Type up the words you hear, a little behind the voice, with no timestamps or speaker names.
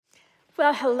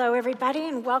Well, hello, everybody,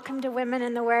 and welcome to Women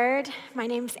in the Word. My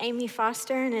name's Amy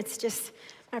Foster, and it's just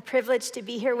my privilege to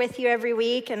be here with you every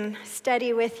week and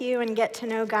study with you and get to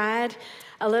know God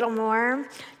a little more.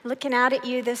 Looking out at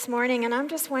you this morning, and I'm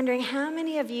just wondering how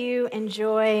many of you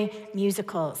enjoy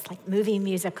musicals, like movie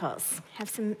musicals? Have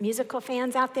some musical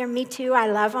fans out there? Me too, I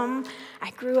love them. I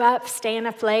grew up staying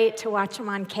up late to watch them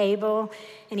on cable,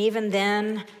 and even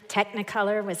then,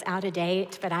 Technicolor was out of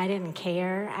date, but I didn't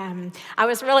care. I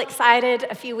was really excited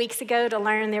a few weeks ago to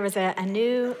learn there was a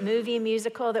new movie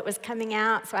musical that was coming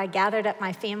out, so I gathered up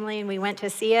my family and we went to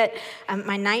see it.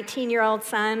 My 19-year-old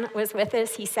son was with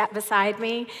us. He sat beside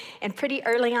me, and pretty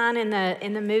early on in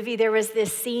the movie, there was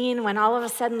this scene when all of a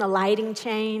sudden the lighting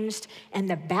changed and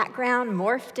the background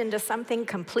morphed into something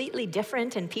completely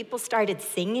different, and people started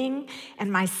singing,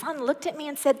 and my son looked at me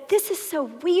and said, "This is so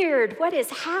weird. What is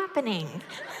happening?"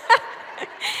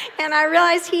 And I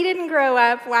realized he didn't grow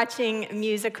up watching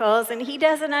musicals, and he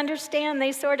doesn't understand.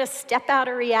 They sort of step out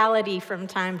of reality from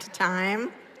time to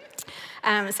time.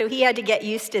 So he had to get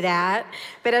used to that.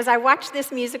 But as I watched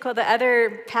this musical, the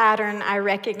other pattern I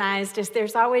recognized is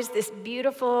there's always this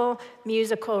beautiful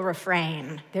musical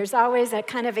refrain. There's always a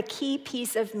kind of a key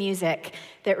piece of music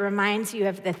that reminds you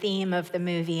of the theme of the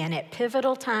movie. And at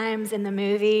pivotal times in the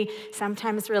movie,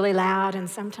 sometimes really loud and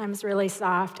sometimes really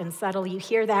soft and subtle, you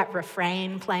hear that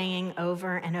refrain playing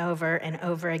over and over and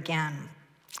over again.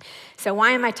 So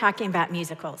why am I talking about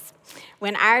musicals?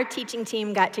 When our teaching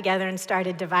team got together and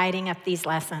started dividing up these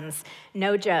lessons,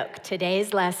 no joke,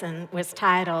 today's lesson was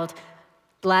titled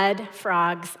Blood,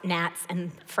 Frogs, Gnats,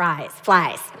 and Flies.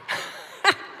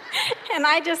 And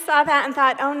I just saw that and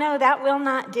thought, oh no, that will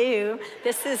not do.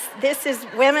 This is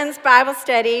Women's Bible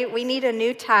Study. We need a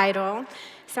new title.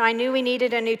 So I knew we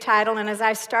needed a new title, and as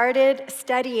I started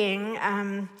studying,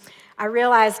 I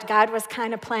realized God was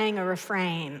kind of playing a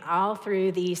refrain all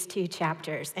through these two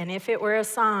chapters. And if it were a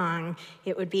song,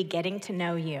 it would be Getting to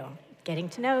Know You. Getting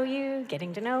to know you,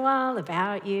 getting to know all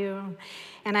about you.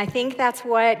 And I think that's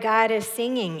what God is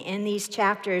singing in these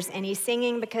chapters. And he's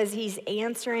singing because he's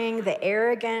answering the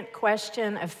arrogant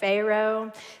question of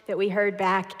Pharaoh that we heard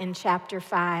back in chapter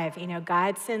 5. You know,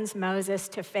 God sends Moses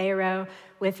to Pharaoh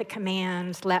with a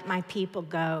command, let my people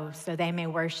go so they may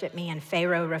worship me. And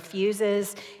Pharaoh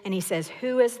refuses, and he says,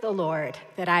 who is the Lord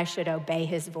that I should obey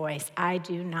his voice? I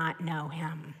do not know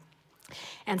him.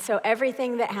 And so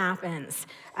everything that happens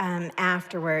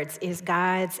afterwards is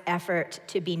God's effort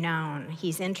to be known.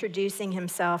 He's introducing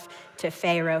himself to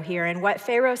Pharaoh here. And what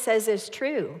Pharaoh says is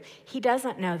true. He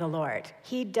doesn't know the Lord.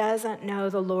 He doesn't know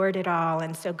the Lord at all.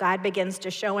 And so God begins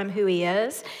to show him who he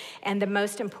is. And the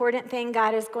most important thing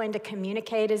God is going to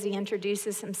communicate as he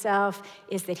introduces himself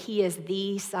is that he is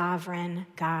the sovereign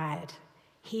God.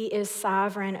 He is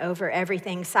sovereign over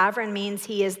everything. Sovereign means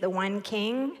he is the one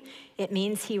king. It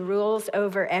means he rules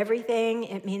over everything.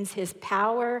 It means his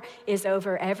power is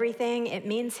over everything. It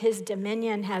means his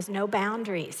dominion has no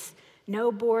boundaries,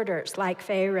 no borders like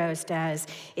Pharaoh's does.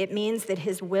 It means that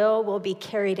his will be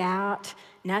carried out.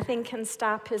 Nothing can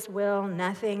stop his will.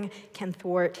 Nothing can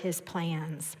thwart his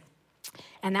plans.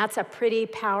 And that's a pretty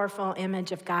powerful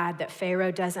image of God that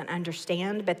Pharaoh doesn't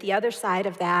understand. But the other side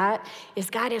of that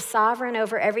is God is sovereign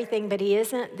over everything, but he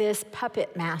isn't this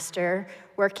puppet master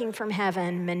working from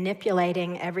heaven,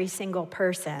 manipulating every single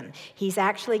person. He's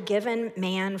actually given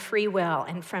man free will.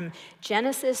 And from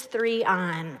Genesis 3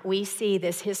 on, we see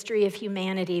this history of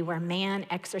humanity where man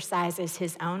exercises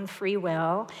his own free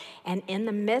will. And in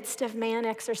the midst of man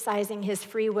exercising his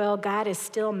free will, God is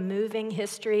still moving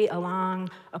history along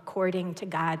according to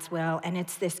God's will. And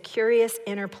it's this curious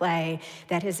interplay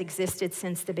that has existed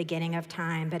since the beginning of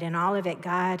time. But in all of it,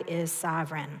 God is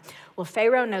sovereign. Well,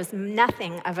 Pharaoh knows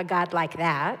nothing of a God like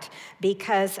that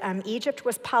because Egypt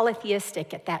was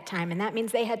polytheistic at that time, and that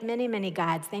means they had many, many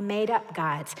gods. They made up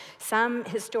gods. Some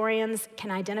historians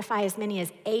can identify as many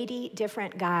as 80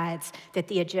 different gods that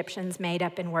the Egyptians made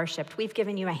up and worshiped. We've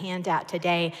given you a handout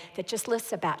today that just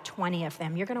lists about 20 of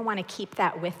them. You're going to want to keep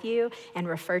that with you and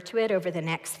refer to it over the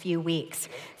next few weeks.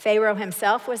 Pharaoh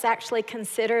himself was actually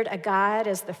considered a god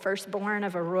as the firstborn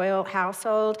of a royal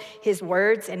household. His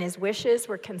words and his wishes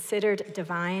were considered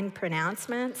divine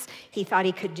pronouncements. He thought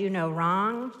he could do no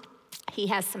wrong. He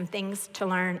has some things to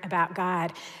learn about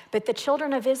God. But the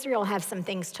children of Israel have some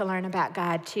things to learn about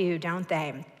God too, don't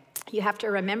they? You have to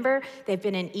remember, they've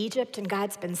been in Egypt and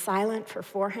God's been silent for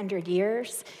 400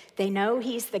 years. They know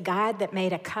he's the God that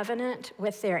made a covenant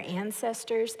with their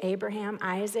ancestors, Abraham,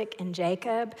 Isaac, and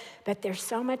Jacob, but there's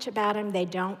so much about him they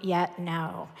don't yet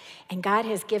know. And God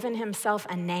has given himself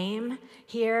a name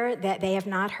here that they have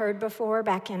not heard before.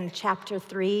 Back in chapter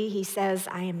 3, he says,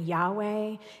 I am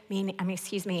Yahweh,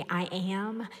 I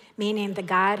am, meaning the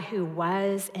God who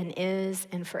was and is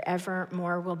and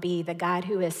forevermore will be, the God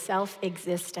who is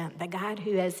self-existent, the God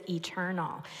who is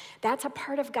eternal. That's a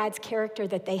part of God's character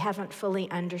that they haven't fully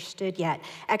understood yet.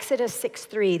 Exodus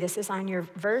 6:3, this is on your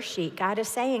verse sheet. God is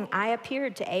saying, I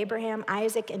appeared to Abraham,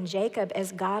 Isaac, and Jacob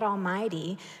as God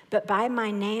Almighty, but by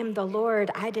my name, the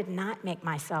Lord, I did not make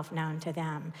myself known to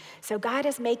them. So God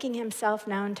is making himself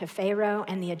known to Pharaoh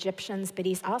and the Egyptians, but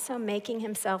he's also making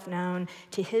himself known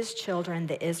to his children,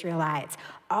 the Israelites.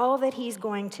 All that he's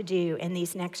going to do in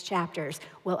these next chapters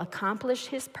will accomplish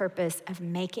his purpose of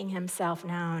making himself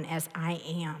known as I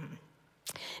am.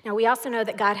 Now, we also know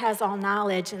that God has all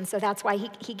knowledge, and so that's why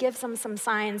he gives them some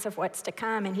signs of what's to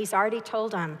come, and he's already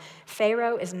told them,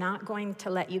 Pharaoh is not going to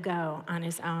let you go on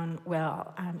his own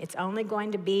will. It's only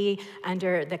going to be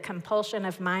under the compulsion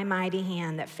of my mighty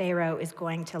hand that Pharaoh is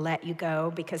going to let you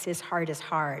go because his heart is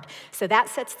hard. So that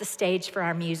sets the stage for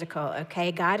our musical,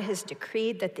 okay? God has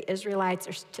decreed that the Israelites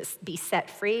are to be set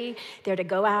free. They're to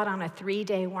go out on a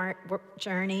 3-day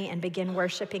journey and begin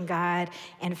worshiping God,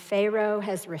 and Pharaoh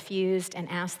has refused and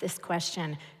asked this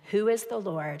question, who is the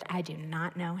Lord? I do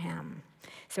not know him.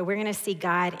 So we're going to see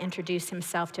God introduce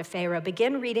himself to Pharaoh.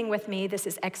 Begin reading with me. This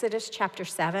is Exodus chapter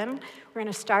 7. We're going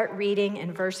to start reading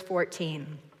in verse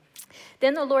 14.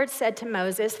 Then the Lord said to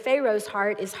Moses, Pharaoh's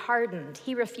heart is hardened.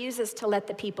 He refuses to let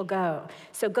the people go.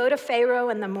 So go to Pharaoh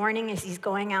in the morning as he's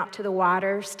going out to the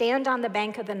water. Stand on the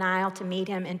bank of the Nile to meet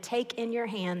him and take in your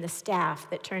hand the staff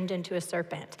that turned into a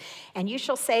serpent. And you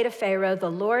shall say to Pharaoh, the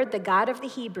Lord, the God of the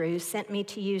Hebrews, sent me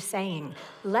to you saying,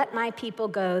 let my people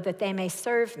go that they may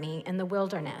serve me in the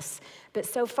wilderness. But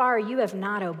so far you have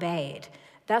not obeyed.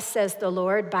 Thus says the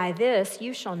Lord, by this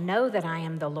you shall know that I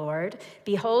am the Lord.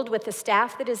 Behold, with the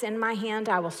staff that is in my hand,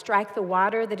 I will strike the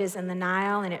water that is in the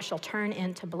Nile, and it shall turn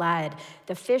into blood.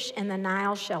 The fish in the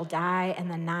Nile shall die, and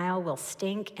the Nile will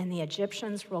stink, and the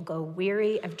Egyptians will go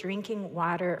weary of drinking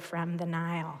water from the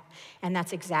Nile. And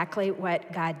that's exactly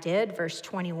what God did. Verse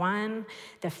 21,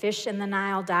 the fish in the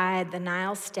Nile died, the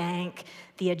Nile stank.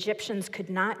 The Egyptians could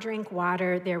not drink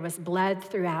water. There was blood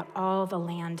throughout all the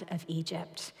land of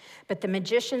Egypt. But the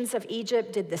magicians of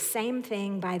Egypt did the same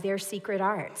thing by their secret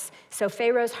arts. So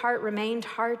Pharaoh's heart remained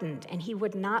hardened, and he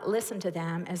would not listen to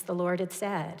them as the Lord had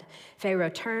said. Pharaoh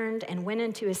turned and went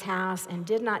into his house and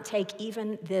did not take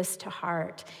even this to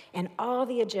heart. And all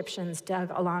the Egyptians dug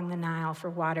along the Nile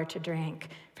for water to drink,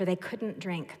 for they couldn't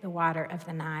drink the water of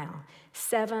the Nile.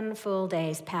 7 full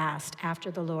days passed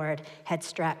after the Lord had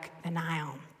struck the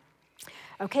Nile.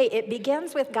 Okay, it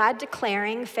begins with God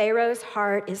declaring Pharaoh's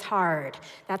heart is hard.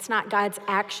 That's not God's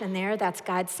action there. That's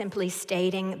God simply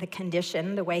stating the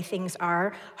condition, the way things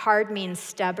are. Hard means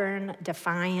stubborn,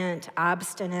 defiant,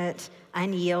 obstinate,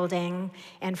 unyielding.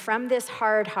 And from this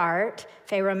hard heart,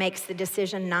 Pharaoh makes the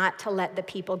decision not to let the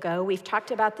people go. We've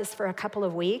talked about this for a couple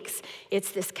of weeks.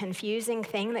 It's this confusing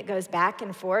thing that goes back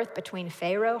and forth between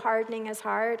Pharaoh hardening his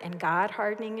heart and God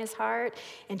hardening his heart.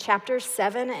 In chapters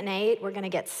 7 and 8, we're going to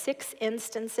get 6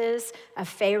 instances of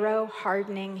Pharaoh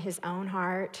hardening his own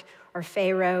heart, or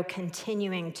Pharaoh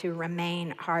continuing to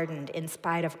remain hardened in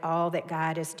spite of all that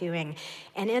God is doing.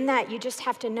 And in that, you just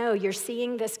have to know you're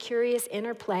seeing this curious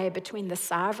interplay between the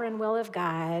sovereign will of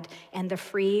God and the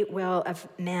free will of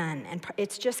men. And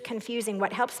it's just confusing.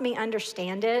 What helps me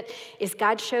understand it is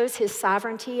God shows his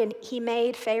sovereignty, and he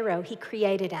made Pharaoh. He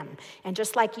created him. And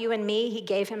just like you and me, he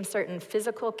gave him certain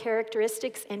physical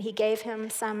characteristics, and he gave him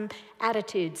some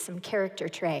attitudes, some character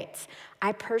traits.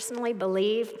 I personally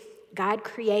believe God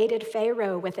created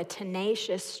Pharaoh with a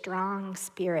tenacious, strong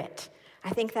spirit. I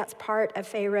think that's part of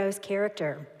Pharaoh's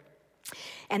character.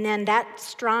 And then that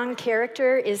strong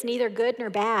character is neither good nor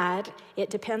bad. It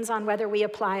depends on whether we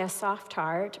apply a soft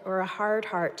heart or a hard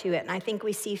heart to it. And I think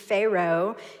we see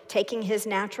Pharaoh taking his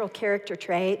natural character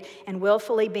trait and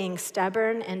willfully being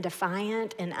stubborn and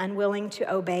defiant and unwilling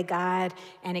to obey God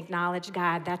and acknowledge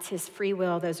God. That's his free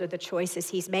will. Those are the choices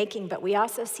he's making. But we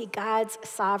also see God's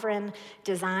sovereign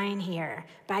design here.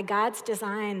 By God's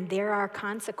design, there are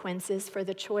consequences for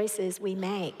the choices we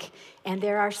make. And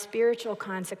there are spiritual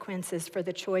consequences for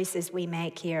the choices we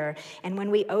make here. And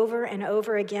when we over and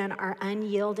over again are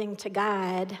unyielding to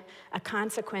God, a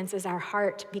consequence is our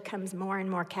heart becomes more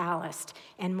and more calloused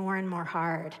and more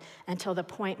hard until the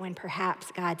point when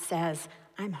perhaps God says,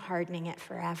 I'm hardening it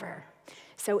forever.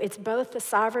 So it's both the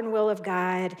sovereign will of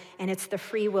God and it's the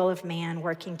free will of man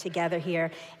working together here.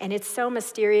 And it's so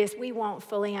mysterious, we won't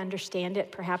fully understand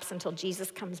it perhaps until Jesus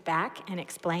comes back and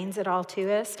explains it all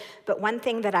to us. But one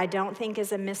thing that I don't think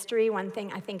is a mystery, one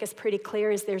thing I think is pretty clear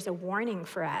is there's a warning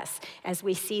for us as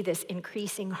we see this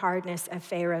increasing hardness of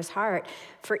Pharaoh's heart.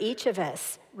 For each of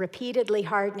us, repeatedly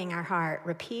hardening our heart,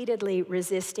 repeatedly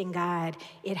resisting God,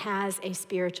 it has a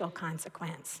spiritual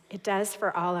consequence. It does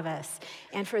for all of us.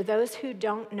 And for those who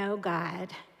don't know God,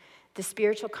 the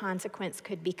spiritual consequence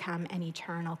could become an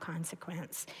eternal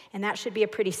consequence. And that should be a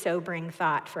pretty sobering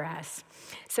thought for us.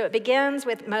 So it begins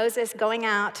with Moses going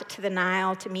out to the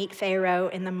Nile to meet Pharaoh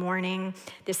in the morning.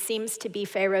 This seems to be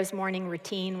Pharaoh's morning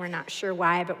routine. We're not sure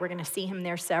why, but we're going to see him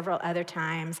there several other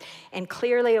times. And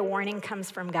clearly a warning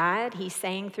comes from God. He's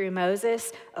saying through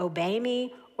Moses, obey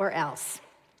me or else.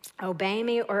 Obey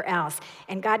me or else.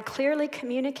 And God clearly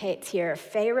communicates here,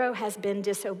 Pharaoh has been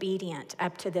disobedient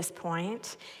up to this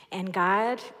point, and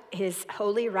God, his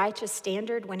holy, righteous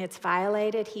standard, when it's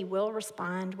violated, he will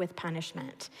respond with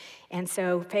punishment. And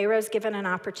so Pharaoh's given an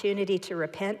opportunity to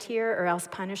repent here, or else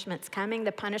punishment's coming.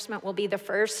 The punishment will be the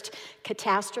first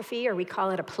catastrophe, or we call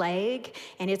it a plague,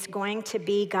 and it's going to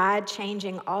be God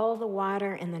changing all the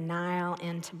water in the Nile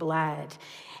into blood.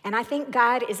 And I think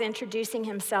God is introducing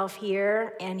himself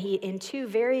here, and he in two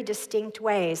very distinct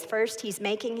ways. First, he's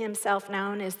making himself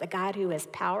known as the God who is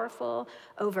powerful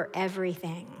over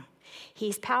everything.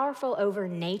 He's powerful over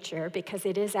nature because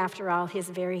it is, after all, his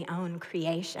very own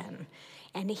creation.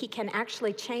 And he can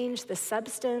actually change the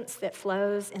substance that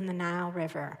flows in the Nile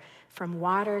River from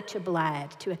water to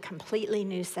blood to a completely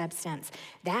new substance.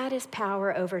 That is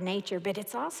power over nature, but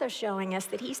it's also showing us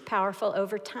that he's powerful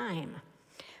over time,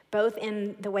 both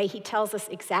in the way he tells us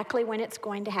exactly when it's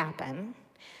going to happen,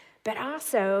 but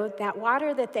also that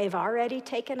water that they've already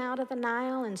taken out of the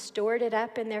Nile and stored it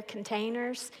up in their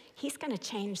containers, he's going to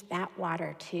change that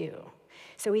water too.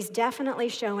 So he's definitely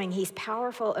showing he's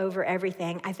powerful over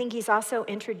everything. I think he's also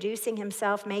introducing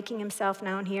himself, making himself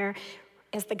known here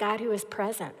as the God who is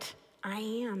present. I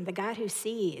am the God who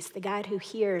sees, the God who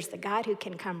hears, the God who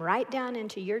can come right down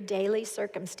into your daily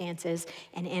circumstances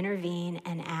and intervene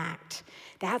and act.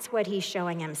 That's what he's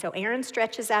showing him. So Aaron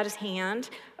stretches out his hand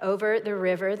over the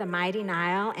river, the mighty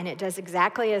Nile, and it does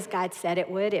exactly as God said it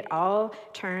would. It all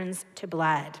turns to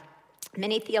blood.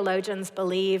 Many theologians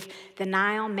believe the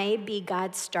Nile may be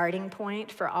God's starting point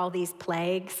for all these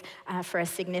plagues for a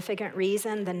significant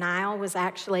reason. The Nile was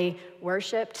actually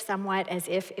worshipped somewhat as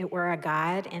if it were a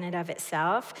god in and of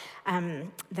itself.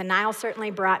 The Nile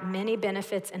certainly brought many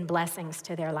benefits and blessings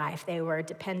to their life. They were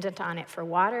dependent on it for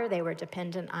water. They were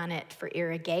dependent on it for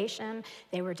irrigation.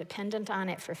 They were dependent on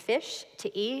it for fish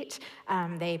to eat.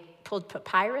 They pulled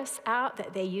papyrus out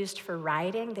that they used for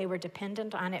writing. They were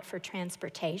dependent on it for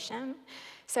transportation.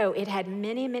 So it had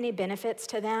many, many benefits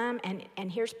to them.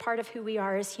 And here's part of who we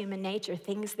are as human nature.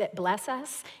 Things that bless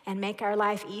us and make our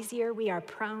life easier, we are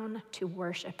prone to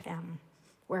worship them.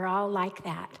 We're all like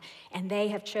that. And they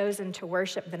have chosen to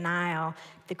worship the Nile,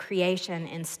 the creation,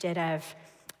 instead of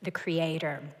the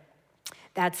creator.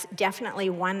 That's definitely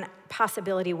one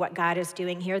possibility what God is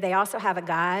doing here. They also have a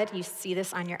god, you see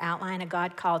this on your outline, a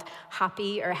god called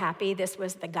Hapi or Happy. This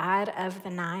was the god of the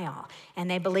Nile.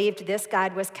 And they believed this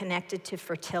god was connected to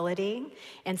fertility.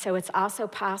 And so it's also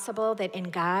possible that in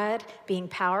God being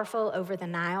powerful over the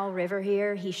Nile River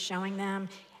here, he's showing them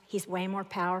he's way more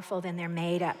powerful than their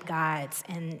made-up gods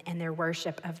and their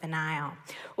worship of the Nile.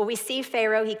 Well, we see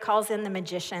Pharaoh, he calls in the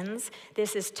magicians.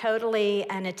 This is totally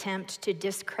an attempt to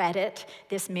discredit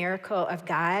this miracle of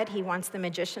God. He wants the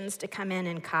magicians to come in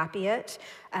and copy it.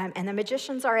 And the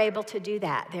magicians are able to do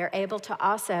that. They're able to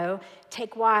also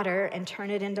take water and turn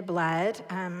it into blood.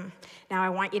 Now, I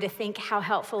want you to think, how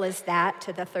helpful is that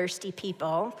to the thirsty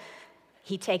people?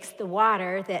 He takes the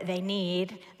water that they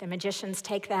need. The magicians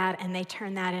take that and they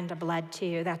turn that into blood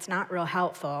too. That's not real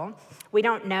helpful. We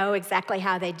don't know exactly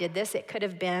how they did this. It could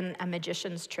have been a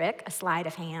magician's trick, a sleight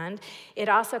of hand. It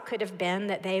also could have been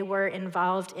that they were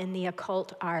involved in the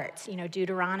occult arts. You know,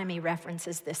 Deuteronomy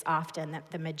references this often, that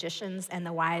the magicians and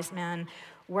the wise men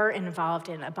were involved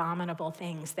in abominable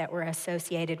things that were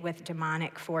associated with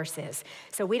demonic forces.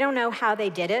 So we don't know how they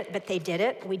did it, but they did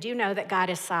it. We do know that God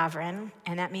is sovereign,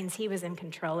 and that means he was in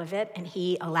control of it, and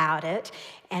he allowed it.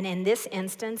 And in this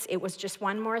instance, it was just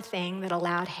one more thing that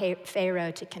allowed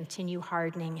Pharaoh to continue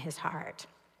hardening his heart.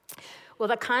 Well,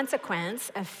 the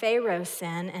consequence of Pharaoh's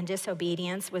sin and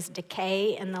disobedience was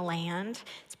decay in the land.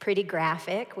 It's pretty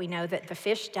graphic. We know that the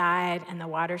fish died and the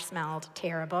water smelled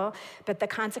terrible, but the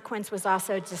consequence was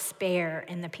also despair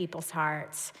in the people's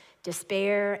hearts.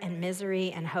 Despair and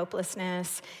misery and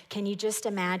hopelessness. Can you just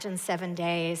imagine 7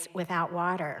 days without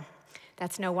water?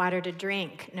 That's no water to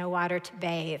drink, no water to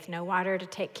bathe, no water to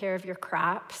take care of your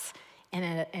crops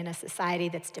in a society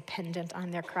that's dependent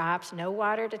on their crops, no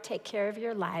water to take care of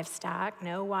your livestock,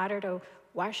 no water to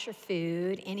wash your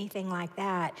food, anything like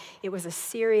that. It was a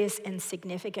serious and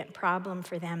significant problem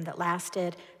for them that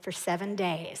lasted for 7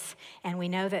 days. And we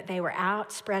know that they were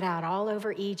spread out all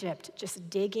over Egypt, just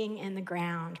digging in the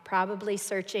ground, probably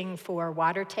searching for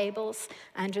water tables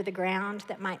under the ground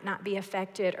that might not be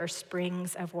affected or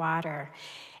springs of water.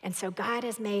 And so God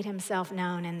has made himself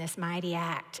known in this mighty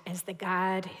act as the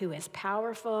God who is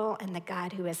powerful and the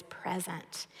God who is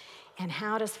present. And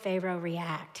how does Pharaoh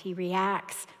react? He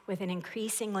reacts with an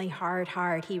increasingly hard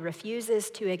heart. He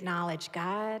refuses to acknowledge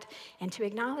God. And to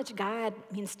acknowledge God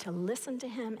means to listen to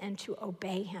him and to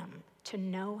obey him, to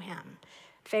know him.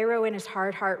 Pharaoh in his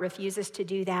hard heart refuses to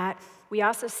do that. We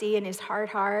also see in his hard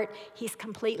heart, he's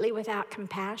completely without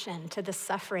compassion to the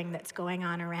suffering that's going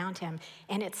on around him.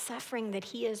 And it's suffering that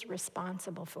he is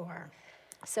responsible for.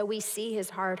 So we see his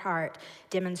hard heart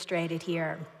demonstrated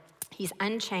here. He's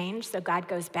unchanged, so God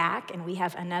goes back, and we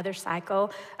have another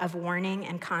cycle of warning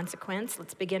and consequence.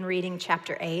 Let's begin reading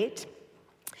chapter 8.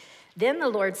 Then the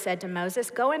Lord said to Moses,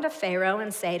 "Go into Pharaoh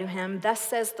and say to him, 'Thus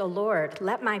says the Lord,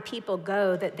 let my people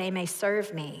go that they may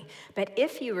serve me. But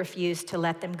if you refuse to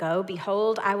let them go,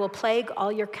 behold, I will plague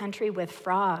all your country with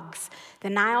frogs. The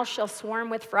Nile shall swarm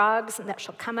with frogs, and that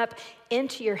shall come up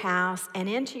into your house and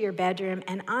into your bedroom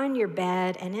and on your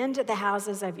bed and into the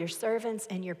houses of your servants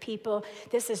and your people.'"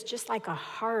 This is just like a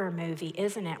horror movie,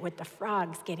 isn't it? With the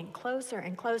frogs getting closer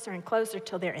and closer and closer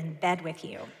till they're in bed with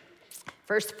you.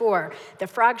 Verse 4, "The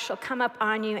frogs shall come up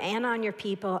on you and on your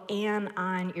people and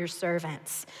on your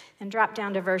servants." And drop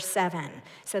down to verse 7.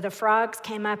 "So the frogs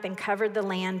came up and covered the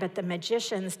land, but the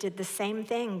magicians did the same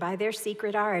thing by their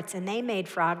secret arts, and they made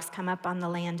frogs come up on the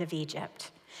land of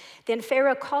Egypt. Then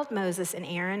Pharaoh called Moses and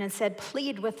Aaron and said,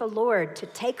 "Plead with the Lord to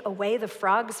take away the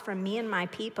frogs from me and my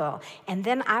people, and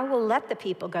then I will let the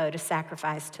people go to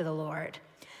sacrifice to the Lord."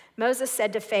 Moses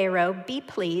said to Pharaoh, "Be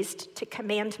pleased to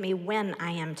command me when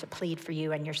I am to plead for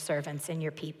you and your servants and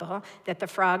your people, that the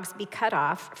frogs be cut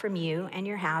off from you and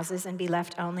your houses and be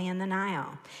left only in the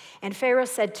Nile." And Pharaoh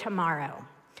said, "Tomorrow."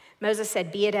 Moses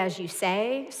said, "Be it as you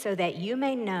say, so that you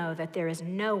may know that there is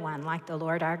no one like the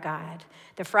Lord our God.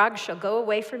 The frogs shall go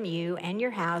away from you and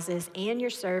your houses and your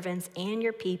servants and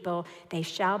your people. They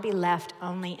shall be left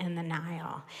only in the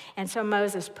Nile." And so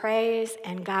Moses prays,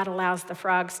 and God allows the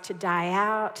frogs to die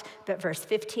out. But verse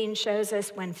 15 shows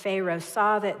us when Pharaoh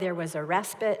saw that there was a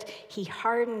respite, he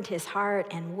hardened his heart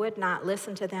and would not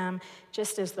listen to them,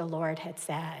 just as the Lord had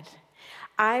said.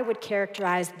 I would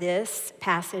characterize this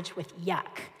passage with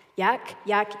yuck. Yuck,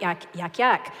 yuck, yuck, yuck,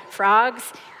 yuck.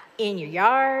 Frogs in your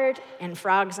yard, and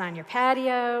frogs on your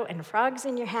patio, and frogs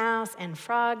in your house, and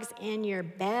frogs in your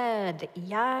bed.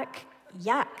 Yuck,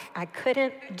 yuck. I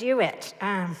couldn't do it.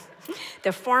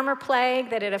 The former plague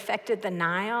that had affected the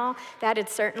Nile, that had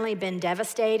certainly been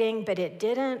devastating, but it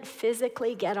didn't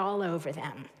physically get all over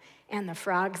them. And the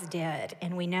frogs did.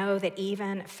 And we know that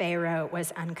even Pharaoh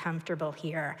was uncomfortable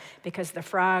here because the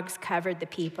frogs covered the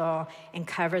people and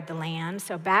covered the land.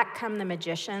 So back come the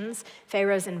magicians.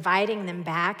 Pharaoh's inviting them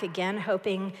back, again,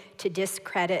 hoping to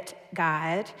discredit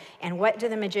God. And what do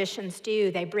the magicians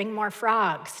do? They bring more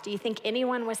frogs. Do you think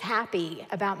anyone was happy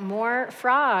about more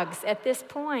frogs at this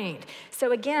point?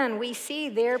 So again, we see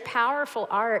their powerful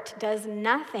art does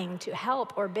nothing to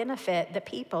help or benefit the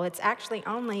people. It's actually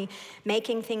only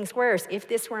making things worse. If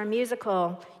this were a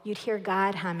musical, you'd hear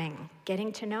God humming,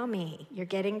 "Getting to know me. You're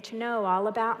getting to know all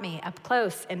about me," up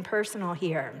close and personal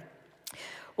here.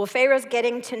 Well, Pharaoh's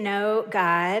getting to know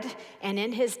God, and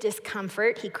in his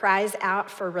discomfort, he cries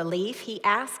out for relief. He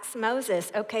asks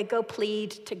Moses, "Okay, go plead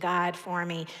to God for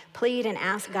me. Plead and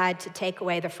ask God to take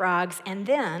away the frogs, and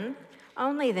then,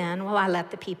 only then, will I let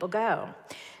the people go."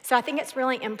 So I think it's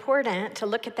really important to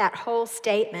look at that whole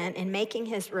statement in making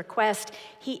his request.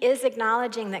 He is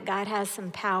acknowledging that God has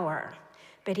some power,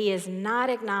 but he is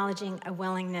not acknowledging a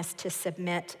willingness to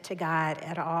submit to God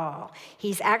at all.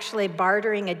 He's actually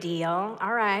bartering a deal.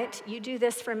 "All right, you do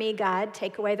this for me, God,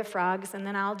 take away the frogs, and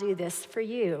then I'll do this for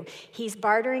you." He's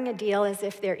bartering a deal as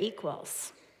if they're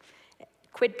equals.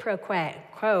 Quid pro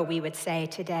quo, we would say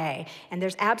today. And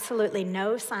there's absolutely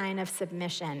no sign of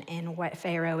submission in what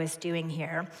Pharaoh is doing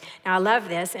here. Now, I love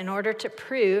this. In order to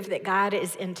prove that God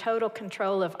is in total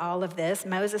control of all of this,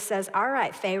 Moses says, all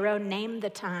right, Pharaoh, name the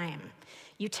time.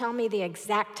 You tell me the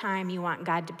exact time you want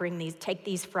God to take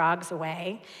these frogs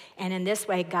away. And in this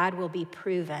way, God will be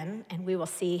proven, and we will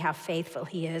see how faithful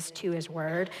he is to his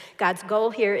word. God's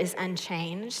goal here is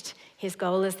unchanged. His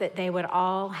goal is that they would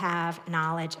all have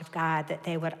knowledge of God, that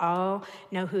they would all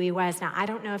know who he was. Now, I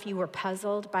don't know if you were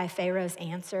puzzled by Pharaoh's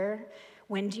answer.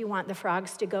 When do you want the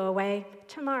frogs to go away?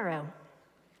 Tomorrow.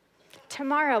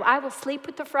 Tomorrow, I will sleep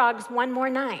with the frogs one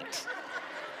more night.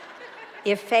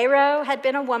 If Pharaoh had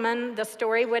been a woman, the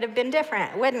story would have been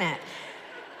different, wouldn't it?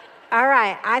 All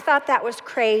right, I thought that was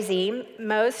crazy.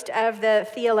 Most of the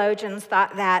theologians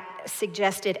thought that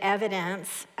suggested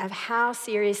evidence of how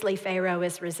seriously Pharaoh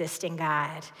is resisting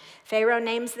God. Pharaoh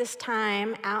names this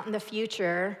time out in the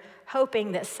future,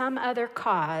 hoping that some other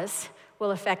cause will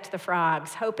affect the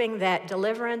frogs, hoping that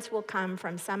deliverance will come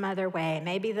from some other way.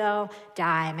 Maybe they'll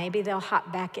die, maybe they'll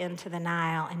hop back into the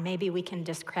Nile, and maybe we can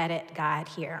discredit God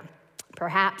here.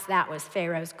 Perhaps that was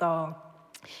Pharaoh's goal.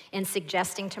 In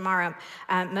suggesting tomorrow,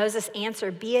 Moses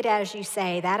answered, be it as you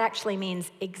say. That actually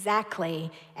means exactly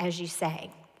as you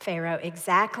say. Pharaoh,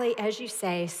 exactly as you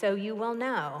say, so you will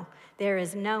know there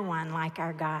is no one like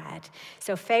our God.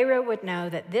 So Pharaoh would know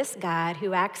that this God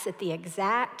who acts at the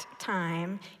exact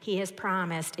time he has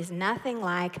promised is nothing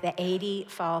like the 80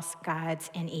 false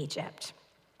gods in Egypt.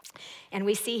 And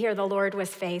we see here the Lord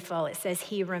was faithful. It says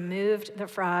he removed the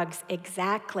frogs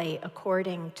exactly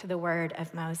according to the word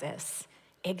of Moses.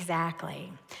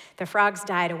 Exactly. The frogs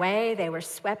died away. They were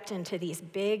swept into these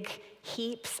big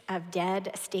heaps of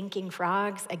dead, stinking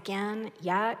frogs. Again,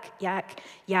 yuck, yuck,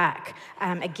 yuck.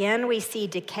 Again, we see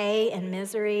decay and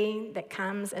misery that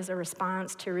comes as a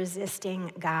response to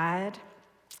resisting God.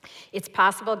 It's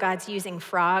possible God's using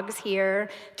frogs here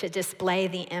to display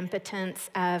the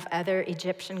impotence of other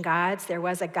Egyptian gods. There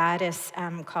was a goddess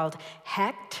called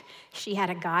Heqet. She had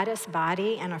a goddess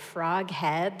body and a frog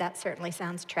head. That certainly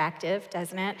sounds attractive,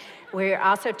 doesn't it? We're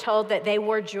also told that they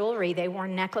wore jewelry. They wore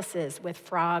necklaces with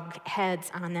frog heads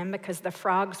on them because the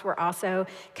frogs were also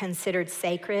considered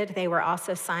sacred. They were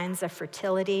also signs of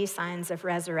fertility, signs of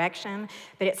resurrection.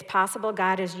 But it's possible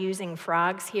God is using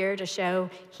frogs here to show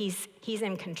he's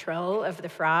in control of the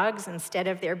frogs. Instead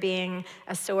of there being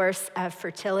a source of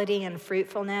fertility and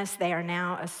fruitfulness, they are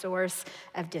now a source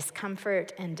of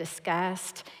discomfort and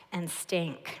disgust and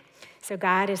stink. So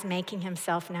God is making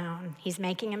himself known. He's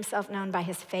making himself known by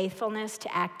his faithfulness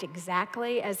to act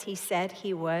exactly as he said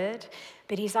he would,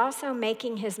 but he's also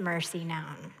making his mercy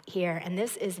known here, and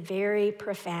this is very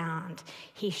profound.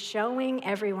 He's showing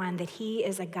everyone that he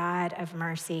is a God of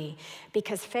mercy,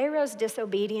 because Pharaoh's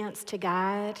disobedience to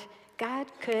God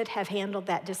could have handled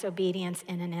that disobedience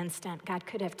in an instant. God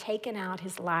could have taken out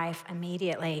his life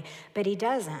immediately, but he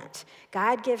doesn't.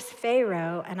 God gives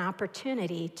Pharaoh an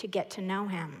opportunity to get to know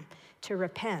him, to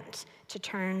repent, to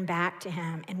turn back to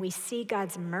him. And we see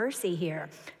God's mercy here.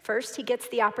 First, he gets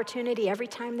the opportunity every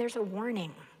time there's a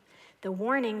warning. The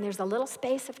warning, there's a little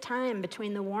space of time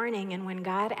between the warning and when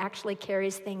God actually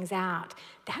carries things out.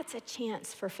 That's a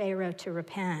chance for Pharaoh to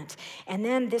repent. And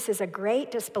then this is a great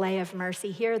display of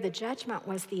mercy here. The judgment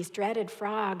was these dreaded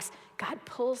frogs. God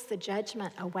pulls the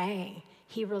judgment away.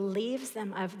 He relieves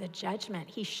them of the judgment.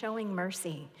 He's showing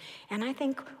mercy. And I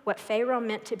think what Pharaoh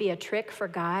meant to be a trick for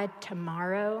God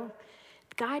tomorrow,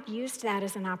 God used that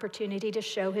as an opportunity to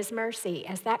show his mercy.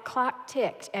 As that clock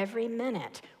ticked every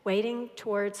minute, waiting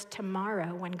towards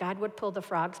tomorrow when God would pull the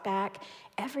frogs back,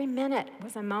 every minute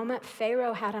was a moment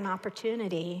Pharaoh had an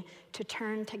opportunity to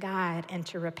turn to God and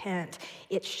to repent.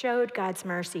 It showed God's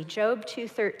mercy. Joel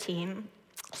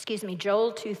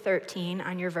 2:13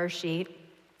 on your verse sheet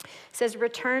says,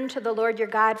 return to the Lord your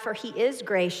God, for he is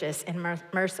gracious and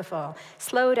merciful,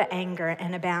 slow to anger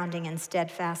and abounding in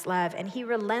steadfast love, and he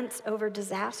relents over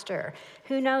disaster.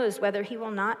 Who knows whether he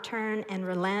will not turn and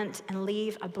relent and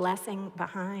leave a blessing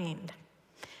behind?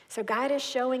 So God is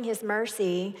showing his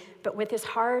mercy, but with his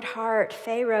hard heart,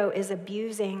 Pharaoh is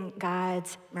abusing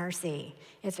God's mercy.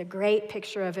 It's a great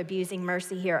picture of abusing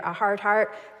mercy here. A hard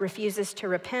heart refuses to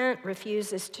repent,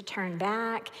 refuses to turn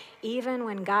back, even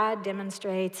when God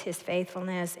demonstrates his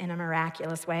faithfulness in a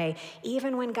miraculous way.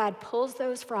 Even when God pulls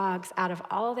those frogs out of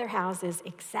all their houses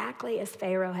exactly as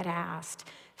Pharaoh had asked,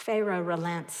 Pharaoh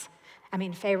relents.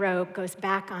 Pharaoh goes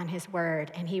back on his word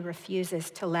and he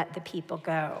refuses to let the people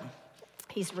go.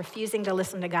 He's refusing to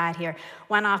listen to God here.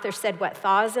 One author said, what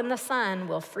thaws in the sun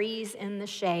will freeze in the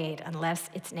shade unless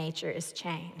its nature is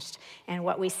changed. And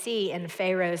what we see in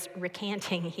Pharaoh's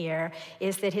recanting here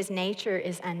is that his nature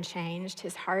is unchanged,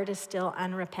 his heart is still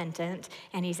unrepentant,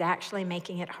 and he's actually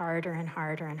making it harder and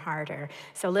harder and harder.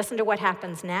 So listen to what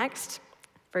happens next.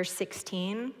 Verse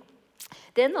 16.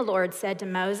 Then the Lord said to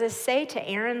Moses, say to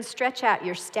Aaron, stretch out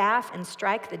your staff and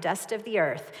strike the dust of the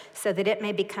earth so that it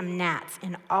may become gnats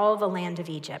in all the land of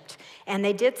Egypt. And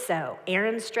they did so.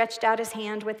 Aaron stretched out his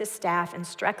hand with his staff and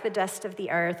struck the dust of the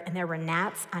earth, and there were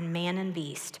gnats on man and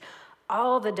beast.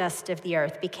 All the dust of the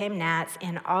earth became gnats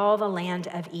in all the land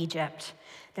of Egypt.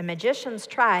 The magicians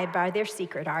tried by their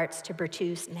secret arts to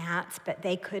produce gnats, but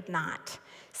they could not.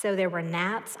 So there were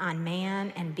gnats on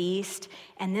man and beast.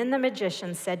 And then the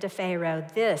magician said to Pharaoh,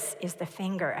 this is the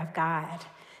finger of God.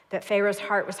 But Pharaoh's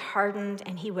heart was hardened,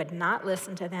 and he would not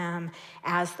listen to them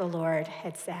as the Lord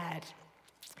had said.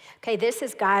 Okay, this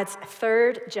is God's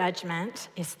third judgment,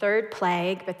 his third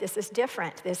plague, but this is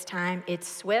different. This time it's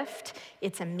swift,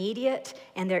 it's immediate,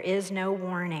 and there is no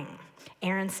warning.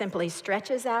 Aaron simply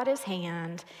stretches out his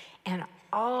hand, and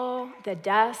all the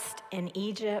dust in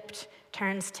Egypt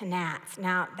turns to gnats.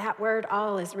 Now, that word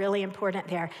all is really important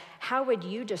there. How would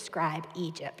you describe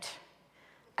Egypt?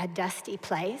 A dusty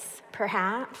place,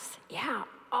 perhaps? Yeah,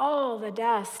 all the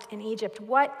dust in Egypt.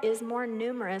 What is more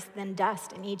numerous than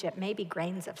dust in Egypt? Maybe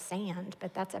grains of sand,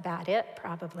 but that's about it,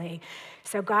 probably.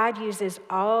 So God uses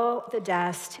all the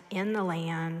dust in the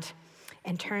land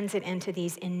and turns it into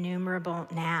these innumerable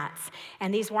gnats.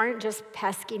 And these weren't just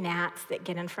pesky gnats that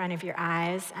get in front of your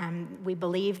eyes. We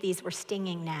believe these were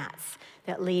stinging gnats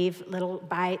that leave little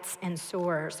bites and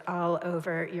sores all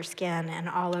over your skin and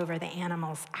all over the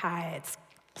animal's hides.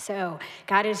 So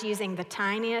God is using the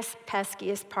tiniest,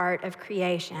 peskiest part of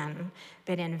creation,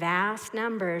 but in vast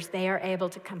numbers, they are able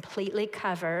to completely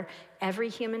cover every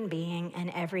human being and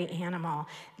every animal.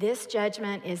 This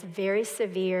judgment is very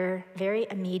severe, very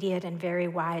immediate, and very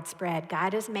widespread.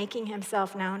 God is making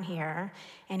himself known here,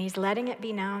 and he's letting it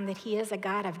be known that he is a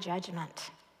God of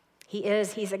judgment.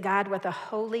 He's a God with a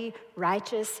holy,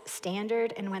 righteous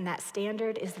standard, and when that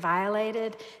standard is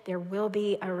violated, there will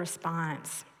be a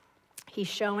response. He's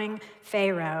showing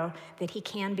Pharaoh that he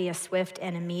can be a swift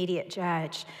and immediate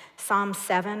judge. Psalm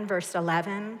 7, verse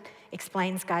 11,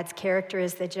 explains God's character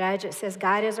as the judge. It says,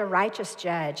 God is a righteous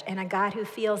judge and a God who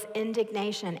feels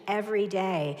indignation every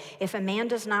day. If a man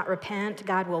does not repent,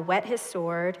 God will whet his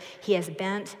sword. He has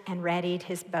bent and readied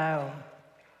his bow.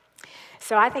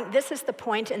 So I think this is the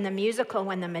point in the musical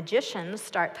when the magicians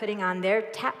start putting on their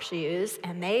tap shoes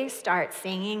and they start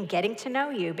singing, Getting to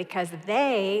Know You, because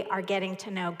they are getting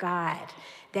to know God.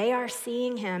 They are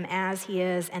seeing him as he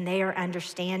is, and they are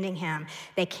understanding him.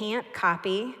 They can't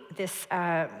copy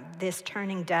this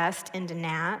turning dust into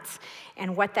gnats.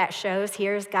 And what that shows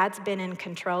here is God's been in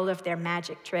control of their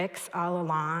magic tricks all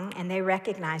along, and they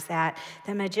recognize that.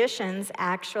 The magicians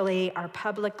actually are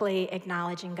publicly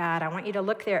acknowledging God. I want you to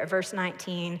look there at verse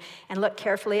 19 and look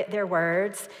carefully at their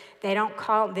words. They don't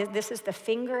call, this is the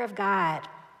finger of God.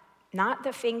 Not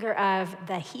the finger of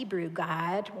the Hebrew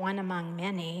God, one among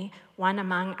many, one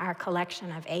among our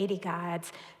collection of 80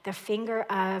 gods, the finger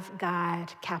of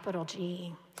God, capital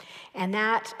G. And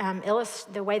that,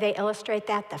 the way they illustrate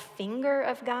that, the finger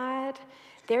of God,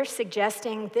 they're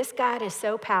suggesting this God is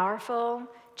so powerful,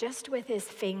 just with his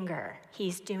finger,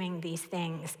 he's doing these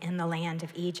things in the land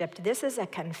of Egypt. This is a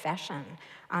confession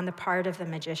on the part of the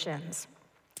magicians.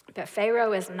 But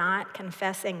Pharaoh is not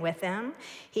confessing with them.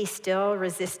 He's still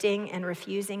resisting and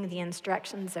refusing the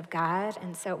instructions of God.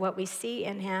 And so what we see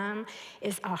in him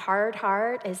is a hard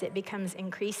heart. As it becomes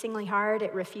increasingly hard,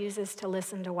 it refuses to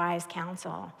listen to wise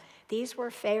counsel. These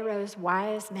were Pharaoh's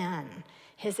wise men,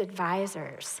 his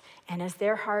advisors. And as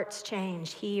their hearts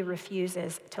change, he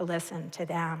refuses to listen to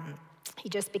them. He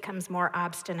just becomes more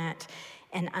obstinate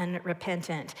and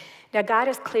unrepentant. Now, God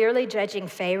is clearly judging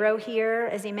Pharaoh here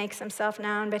as he makes himself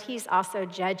known, but he's also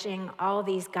judging all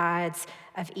these gods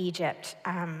of Egypt.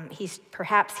 He's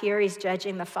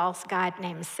judging the false god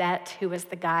named Set, who was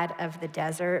the god of the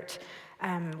desert.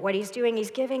 What he's doing,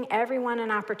 he's giving everyone an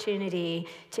opportunity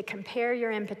to compare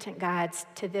your impotent gods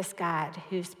to this God,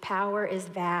 whose power is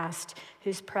vast,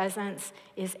 whose presence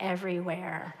is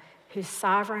everywhere, whose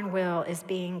sovereign will is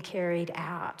being carried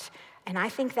out. And I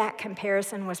think that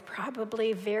comparison was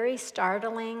probably very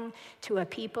startling to a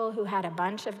people who had a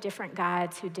bunch of different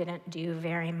gods who didn't do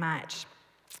very much.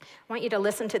 I want you to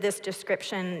listen to this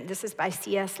description. This is by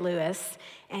C.S. Lewis,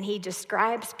 and he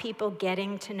describes people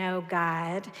getting to know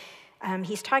God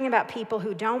He's talking about people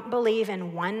who don't believe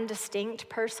in one distinct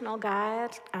personal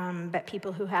God, but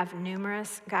people who have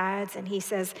numerous gods. And he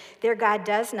says, their God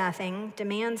does nothing,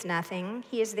 demands nothing.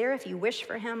 He is there if you wish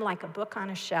for him like a book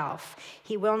on a shelf.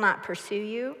 He will not pursue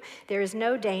you. There is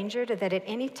no danger that at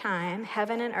any time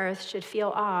heaven and earth should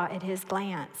feel awe at his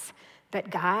glance.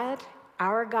 But God,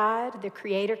 our God, the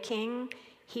Creator King,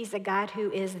 he's a God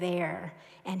who is there,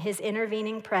 and his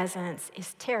intervening presence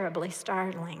is terribly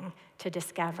startling to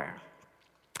discover.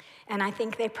 And I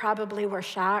think they probably were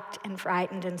shocked and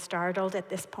frightened and startled at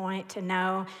this point to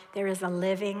know there is a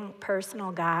living,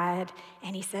 personal God,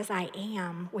 and he says, I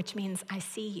am, which means I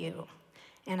see you,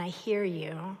 and I hear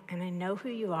you, and I know who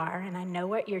you are, and I know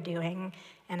what you're doing,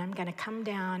 and I'm going to come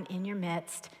down in your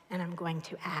midst, and I'm going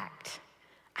to act.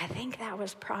 I think that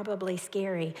was probably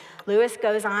scary. Lewis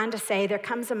goes on to say, there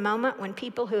comes a moment when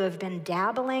people who have been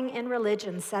dabbling in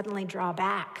religion suddenly draw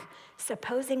back,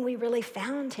 supposing we really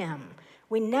found him.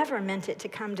 We never meant it to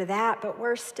come to that, but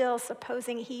we're still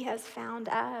supposing he has found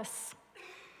us.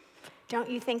 Don't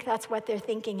you think that's what they're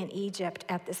thinking in Egypt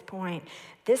at this point?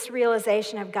 This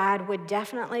realization of God would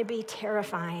definitely be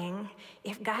terrifying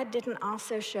if God didn't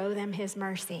also show them his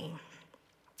mercy.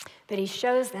 But he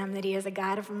shows them that he is a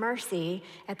God of mercy.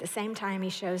 At the same time, he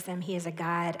shows them he is a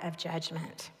God of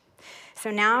judgment.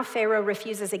 So now Pharaoh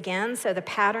refuses again, so the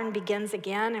pattern begins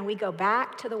again, and we go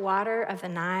back to the water of the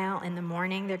Nile in the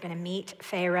morning. They're going to meet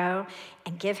Pharaoh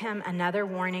and give him another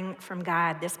warning from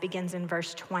God. This begins in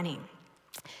verse 20.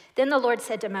 Then the Lord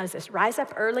said to Moses, rise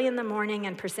up early in the morning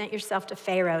and present yourself to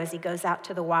Pharaoh as he goes out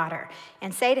to the water,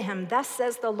 and say to him, thus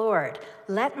says the Lord,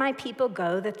 let my people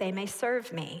go that they may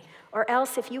serve me. Or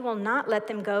else if you will not let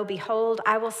them go, behold,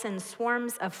 I will send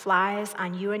swarms of flies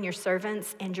on you and your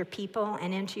servants and your people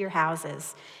and into your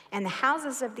houses. And the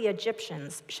houses of the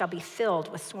Egyptians shall be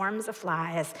filled with swarms of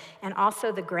flies, and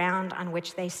also the ground on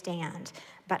which they stand.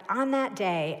 But on that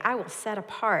day, I will set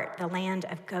apart the land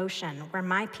of Goshen, where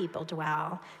my people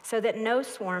dwell, so that no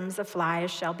swarms of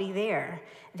flies shall be there,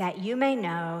 that you may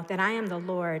know that I am the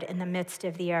Lord in the midst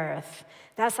of the earth.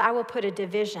 Thus I will put a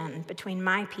division between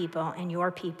my people and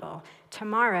your people.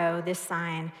 Tomorrow this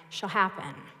sign shall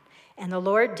happen. And the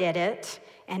Lord did it,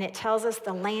 and it tells us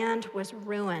the land was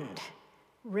ruined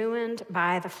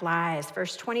by the flies.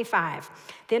 Verse 25,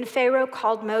 then Pharaoh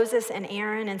called Moses and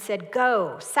Aaron and said,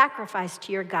 go, sacrifice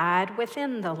to your God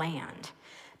within the land.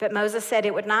 But Moses said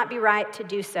it would not be right to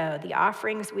do so. The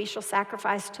offerings we shall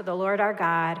sacrifice to the Lord our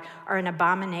God are an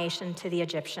abomination to the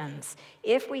Egyptians.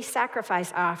 If we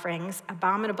sacrifice offerings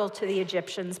abominable to the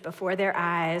Egyptians before their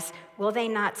eyes, will they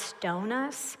not stone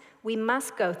us? We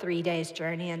must go 3 days'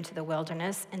 journey into the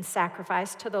wilderness and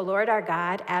sacrifice to the Lord our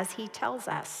God as he tells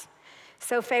us.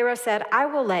 So Pharaoh said, I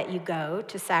will let you go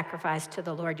to sacrifice to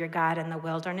the Lord your God in the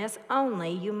wilderness, only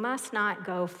you must not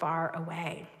go far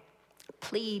away.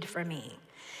 Plead for me.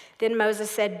 Then Moses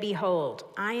said, behold,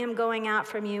 I am going out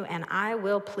from you, and I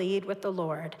will plead with the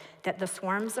Lord that the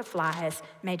swarms of flies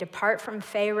may depart from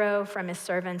Pharaoh, from his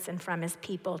servants, and from his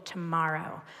people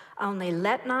tomorrow. Only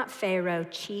let not Pharaoh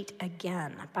cheat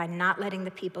again by not letting the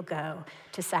people go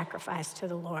to sacrifice to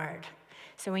the Lord.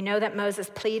 So we know that Moses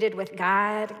pleaded with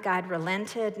God. God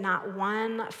relented. Not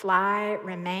one fly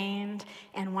remained.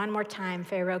 And one more time,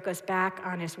 Pharaoh goes back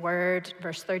on his word.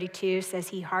 Verse 32 says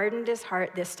he hardened his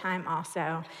heart this time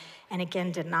also, and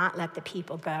again did not let the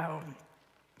people go.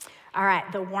 All right,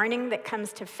 the warning that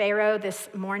comes to Pharaoh this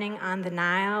morning on the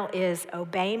Nile is,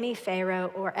 obey me,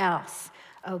 Pharaoh, or else.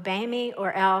 Obey me,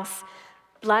 or else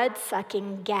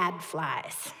blood-sucking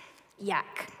gadflies.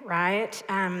 Yuck, right?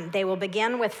 They will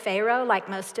begin with Pharaoh, like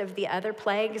most of the other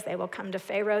plagues. They will come to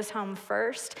Pharaoh's home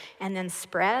first and then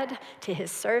spread to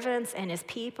his servants and his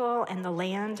people and the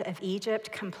land of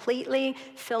Egypt, completely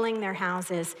filling their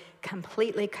houses,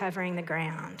 completely covering the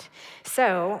ground.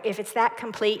 So if it's that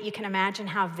complete, you can imagine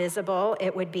how visible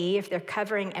it would be if they're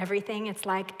covering everything. It's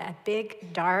like a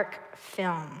big, dark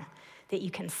film that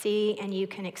you can see and you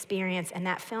can experience. And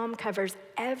that film covers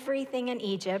everything in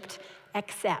Egypt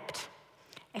except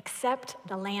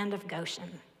the land of Goshen.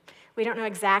 We don't know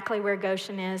exactly where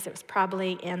Goshen is. It was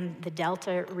probably in the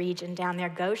Delta region down there.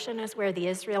 Goshen is where the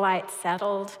Israelites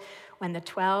settled when the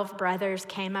 12 brothers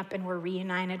came up and were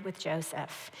reunited with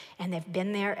Joseph. And they've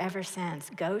been there ever since.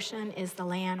 Goshen is the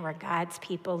land where God's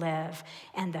people live.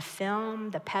 And the film,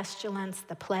 the pestilence,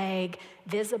 the plague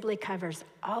visibly covers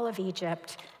all of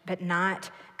Egypt, but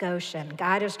not Goshen.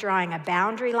 God is drawing a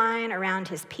boundary line around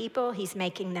his people. He's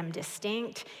making them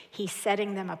distinct. He's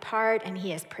setting them apart, and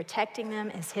he is protecting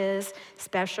them as his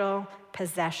special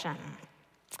possession.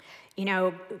 You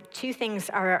know, two things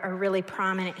are really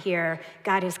prominent here.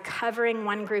 God is covering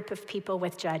one group of people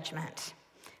with judgment.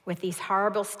 with these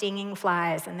horrible stinging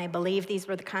flies, and they believe these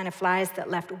were the kind of flies that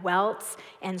left welts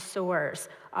and sores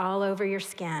all over your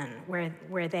skin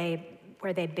where they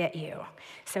bit you.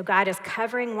 So God is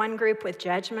covering one group with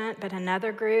judgment, but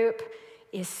another group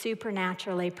is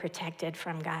supernaturally protected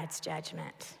from God's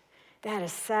judgment. That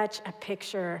is such a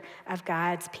picture of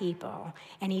God's people.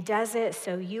 And he does it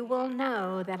so you will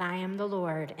know that I am the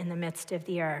Lord in the midst of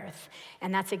the earth.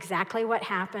 And that's exactly what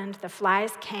happened. The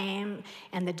flies came,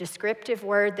 and the descriptive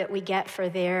word that we get for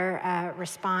their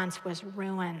response was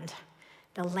ruined.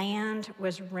 The land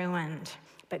was ruined,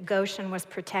 but Goshen was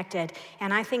protected.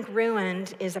 And I think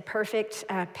ruined is a perfect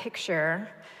picture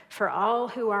for all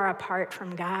who are apart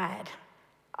from God.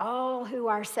 All who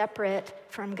are separate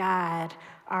from God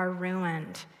are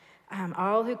ruined.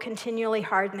 All who continually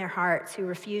harden their hearts, who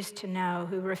refuse to know,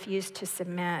 who refuse to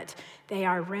submit, they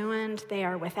are ruined, they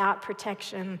are without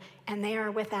protection, and they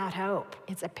are without hope.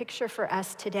 It's a picture for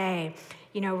us today.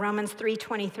 You know, Romans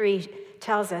 3:23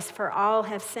 tells us, for all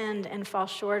have sinned and fall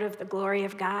short of the glory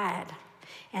of God.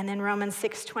 And then Romans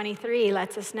 6:23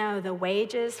 lets us know the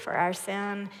wages for our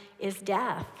sin is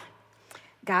death.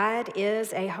 God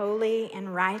is a holy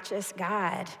and righteous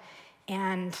God,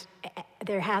 and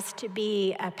there has to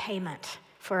be a payment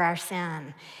for our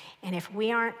sin. And if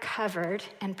we aren't covered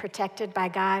and protected by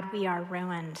God, we are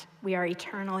ruined. We are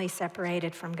eternally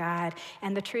separated from God.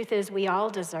 And the truth is, we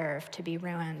all deserve to be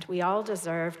ruined. We all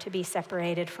deserve to be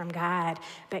separated from God.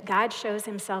 But God shows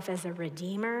himself as a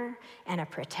redeemer and a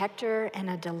protector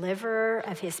and a deliverer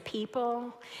of his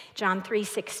people. John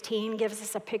 3:16 gives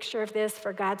us a picture of this.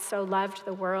 For God so loved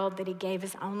the world that he gave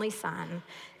his only son,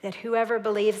 that whoever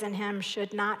believes in him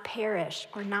should not perish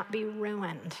or not be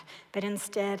ruined, but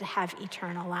instead have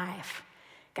eternal life.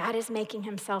 God is making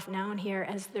himself known here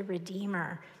as the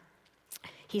Redeemer.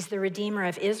 He's the Redeemer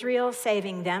of Israel,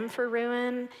 saving them for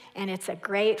ruin, and it's a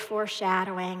great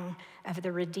foreshadowing of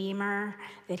the Redeemer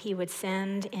that he would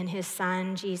send in his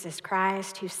Son, Jesus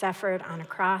Christ, who suffered on a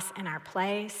cross in our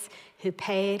place, who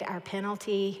paid our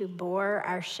penalty, who bore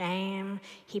our shame.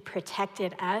 He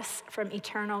protected us from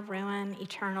eternal ruin,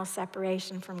 eternal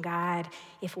separation from God,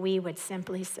 if we would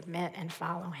simply submit and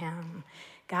follow him.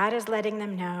 God is letting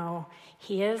them know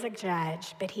he is a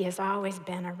judge, but he has always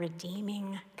been a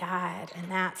redeeming God, and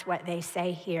that's what they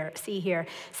see here.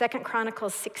 2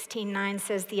 Chronicles 16:9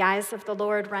 says, the eyes of the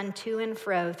Lord run to and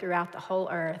fro throughout the whole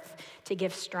earth to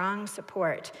give strong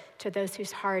support to those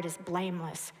whose heart is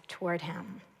blameless toward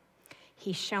him.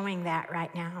 He's showing that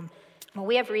right now. Well,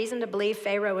 we have reason to believe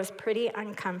Pharaoh was pretty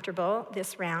uncomfortable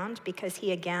this round because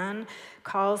he again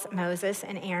calls Moses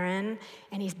and Aaron,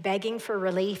 and he's begging for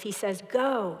relief. He says,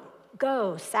 go,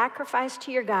 sacrifice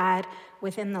to your God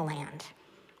within the land.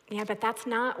 Yeah, but that's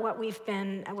not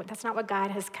what God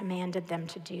has commanded them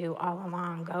to do all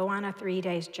along. Go on a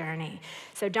 3-day journey.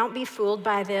 So don't be fooled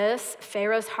by this.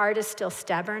 Pharaoh's heart is still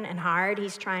stubborn and hard.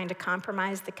 He's trying to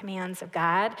compromise the commands of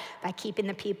God by keeping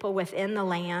the people within the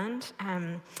land.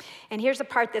 And here's a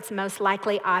part that's most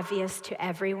likely obvious to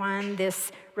everyone,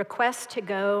 this request to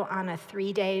go on a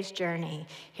 3-day journey.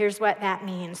 Here's what that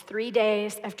means. 3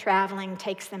 days of traveling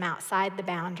takes them outside the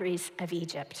boundaries of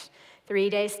Egypt. 3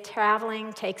 days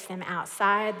traveling takes them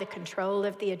outside the control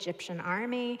of the Egyptian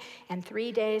army, and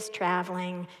 3 days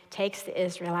traveling takes the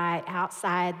Israelite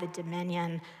outside the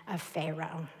dominion of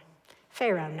Pharaoh.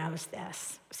 Pharaoh knows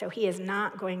this, so he is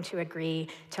not going to agree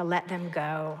to let them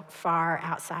go far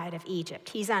outside of Egypt.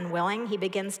 He's unwilling. He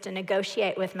begins to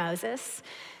negotiate with Moses.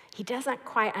 He doesn't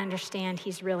quite understand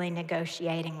he's really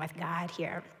negotiating with God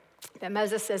here. But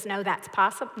Moses says, no, that's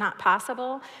not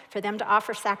possible for them to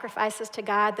offer sacrifices to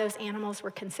God. Those animals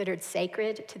were considered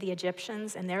sacred to the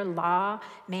Egyptians, and their law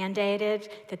mandated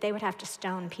that they would have to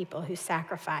stone people who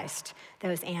sacrificed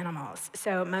those animals.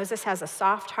 So Moses has a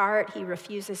soft heart. He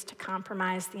refuses to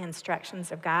compromise the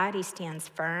instructions of God. He stands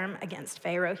firm against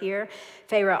Pharaoh here.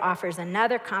 Pharaoh offers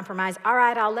another compromise. All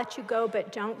right, I'll let you go,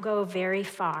 but don't go very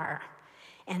far.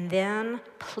 And then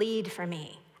plead for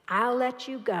me. I'll let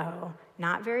you go,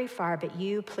 not very far, but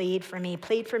you plead for me.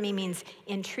 Plead for me means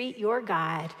entreat your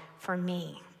God for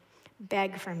me.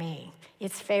 Beg for me.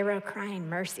 It's Pharaoh crying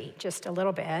mercy just a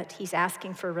little bit. He's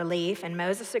asking for relief, and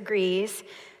Moses agrees,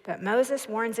 but Moses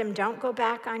warns him, don't go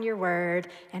back on your word,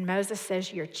 and Moses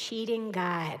says, you're cheating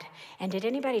God. And did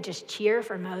anybody just cheer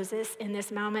for Moses in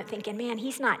this moment, thinking, man,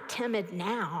 he's not timid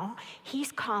now.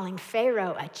 He's calling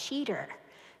Pharaoh a cheater.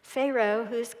 Pharaoh,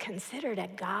 who's considered a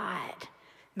god.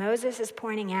 Moses is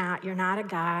pointing out, you're not a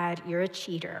god, you're a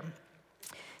cheater.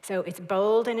 So it's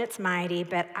bold and it's mighty,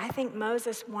 but I think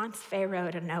Moses wants Pharaoh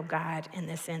to know God in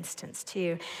this instance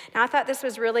too. Now I thought this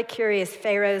was really curious,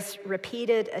 Pharaoh's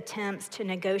repeated attempts to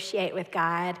negotiate with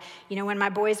God. You know, when my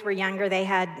boys were younger, they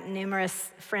had numerous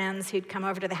friends who'd come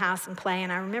over to the house and play,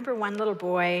 and I remember one little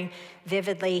boy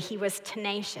vividly. He was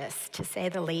tenacious, to say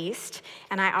the least,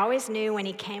 and I always knew when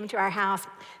he came to our house,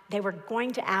 they were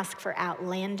going to ask for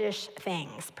outlandish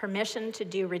things, permission to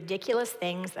do ridiculous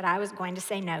things that I was going to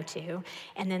say no to.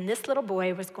 And then this little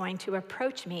boy was going to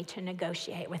approach me to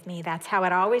negotiate with me. That's how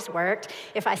it always worked.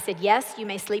 If I said, yes, you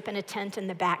may sleep in a tent in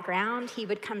the background, he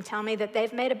would come tell me that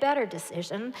they've made a better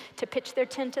decision to pitch their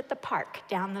tent at the park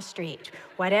down the street.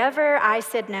 Whatever I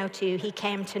said no to, he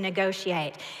came to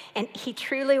negotiate. And he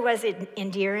truly was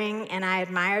endearing, and I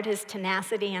admired his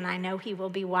tenacity, and I know he will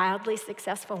be wildly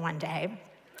successful one day.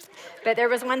 But there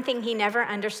was one thing he never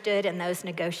understood in those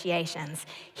negotiations.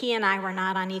 He and I were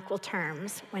not on equal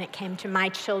terms when it came to my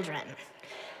children.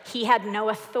 He had no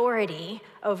authority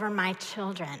over my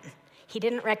children. He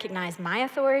didn't recognize my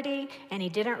authority, and he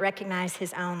didn't recognize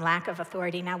his own lack of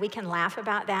authority. Now, we can laugh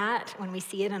about that when we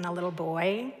see it in a little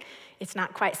boy. It's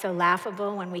not quite so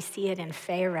laughable when we see it in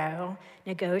Pharaoh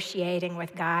negotiating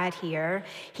with God here.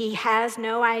 He has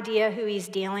no idea who he's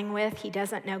dealing with. He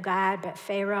doesn't know God, but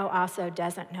Pharaoh also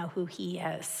doesn't know who he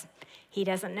is. He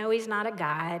doesn't know he's not a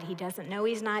God. He doesn't know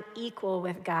he's not equal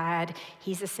with God.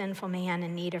 He's a sinful man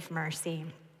in need of mercy.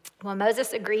 Well,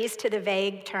 Moses agrees to the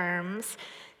vague terms.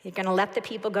 You're going to let the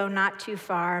people go not too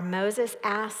far. Moses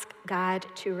asks God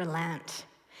to relent.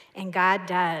 And God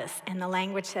does. And the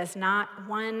language says, not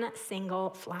one single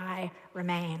fly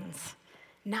remains.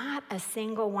 Not a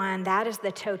single one. That is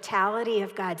the totality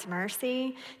of God's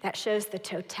mercy. That shows the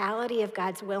totality of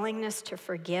God's willingness to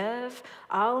forgive.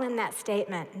 All in that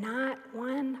statement, not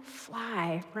one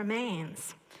fly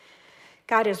remains.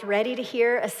 God is ready to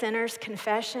hear a sinner's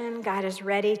confession. God is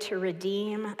ready to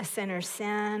redeem a sinner's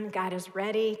sin. God is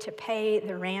ready to pay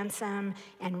the ransom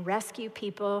and rescue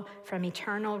people from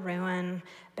eternal ruin.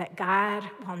 But God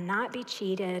will not be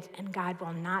cheated, and God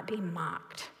will not be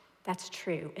mocked. That's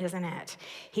true, isn't it?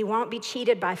 He won't be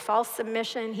cheated by false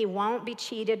submission. He won't be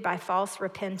cheated by false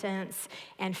repentance.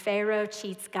 And Pharaoh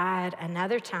cheats God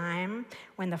another time.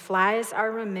 When the flies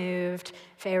are removed,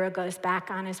 Pharaoh goes back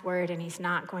on his word, and he's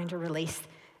not going to release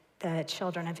the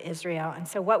children of Israel. And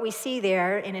so what we see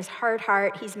there in his hard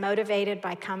heart, he's motivated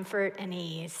by comfort and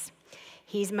ease.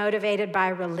 He's motivated by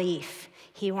relief.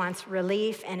 He wants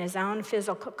relief and his own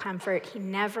physical comfort. He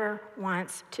never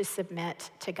wants to submit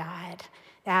to God.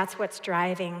 That's what's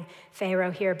driving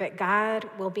Pharaoh here, but God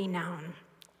will be known.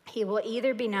 He will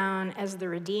either be known as the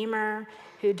Redeemer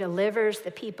who delivers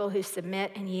the people who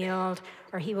submit and yield,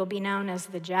 or he will be known as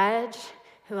the judge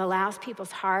who allows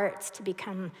people's hearts to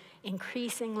become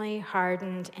increasingly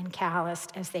hardened and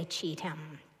calloused as they cheat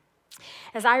him.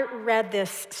 As I read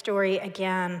this story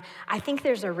again, I think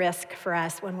there's a risk for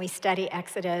us when we study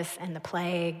Exodus and the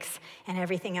plagues and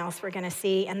everything else we're going to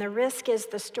see. And the risk is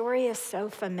the story is so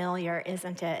familiar,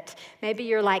 isn't it? Maybe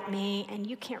you're like me and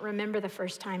you can't remember the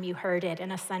first time you heard it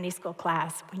in a Sunday school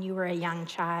class when you were a young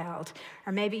child.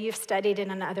 Or maybe you've studied it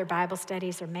in other Bible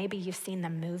studies, or maybe you've seen the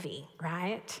movie,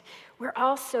 right? We're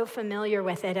all so familiar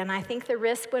with it. And I think the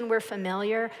risk when we're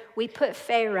familiar, we put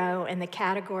Pharaoh in the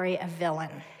category of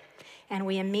villain. And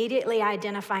we immediately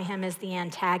identify him as the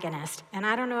antagonist. And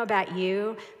I don't know about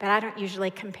you, but I don't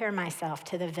usually compare myself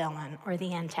to the villain or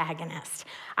the antagonist.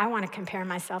 I want to compare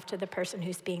myself to the person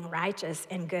who's being righteous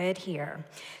and good here.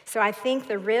 So I think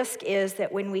the risk is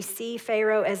that when we see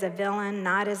Pharaoh as a villain,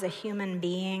 not as a human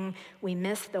being, we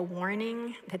miss the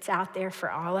warning that's out there for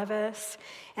all of us.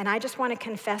 And I just want to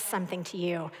confess something to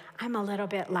you. I'm a little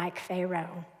bit like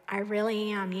Pharaoh. I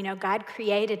really am. You know, God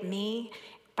created me.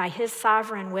 By his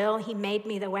sovereign will, he made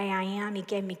me the way I am. He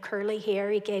gave me curly hair,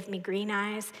 he gave me green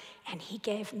eyes, and he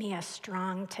gave me a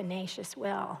strong, tenacious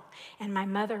will. And my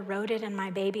mother wrote it in my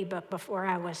baby book before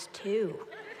I was 2.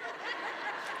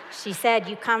 She said,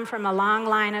 "You come from a long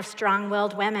line of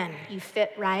strong-willed women. You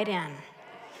fit right in."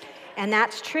 And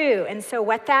that's true. And so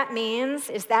what that means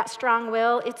is that strong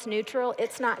will, it's neutral,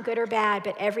 it's not good or bad,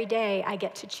 but every day I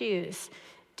get to choose.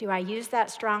 Do I use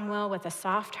that strong will with a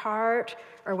soft heart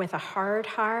or with a hard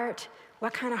heart?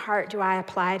 What kind of heart do I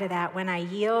apply to that? When I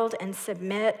yield and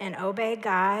submit and obey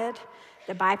God,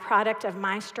 the byproduct of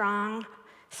my strong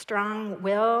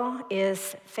will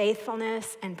is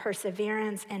faithfulness and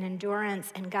perseverance and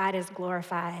endurance, and God is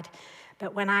glorified.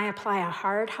 But when I apply a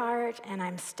hard heart and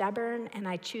I'm stubborn and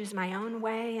I choose my own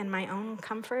way and my own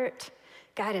comfort,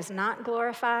 God is not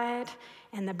glorified,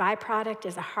 and the byproduct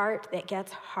is a heart that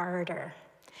gets harder.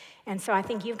 And so I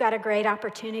think you've got a great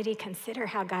opportunity. Consider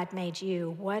how God made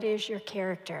you. What is your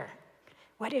character?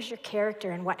 What is your character,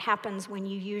 and what happens when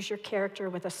you use your character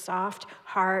with a soft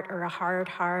heart or a hard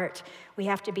heart? We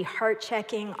have to be heart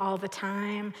checking all the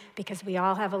time because we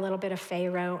all have a little bit of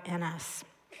Pharaoh in us.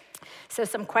 So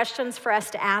some questions for us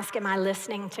to ask: am I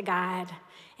listening to God?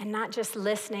 And not just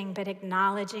listening, but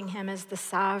acknowledging him as the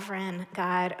sovereign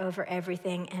God over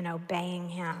everything and obeying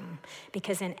him.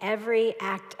 Because in every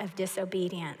act of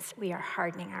disobedience, we are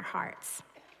hardening our hearts.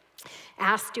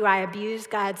 Ask, do I abuse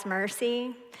God's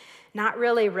mercy? Not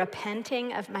really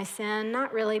repenting of my sin,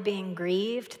 not really being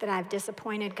grieved that I've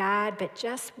disappointed God, but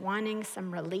just wanting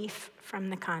some relief from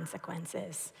the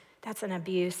consequences. That's an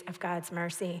abuse of God's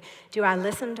mercy. Do I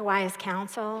listen to wise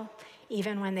counsel,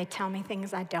 even when they tell me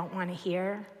things I don't want to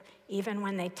hear? Even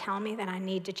when they tell me that I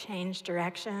need to change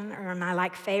direction? Or am I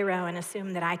like Pharaoh and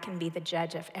assume that I can be the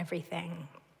judge of everything?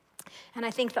 And I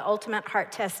think the ultimate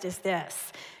heart test is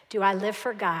this: do I live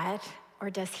for God, or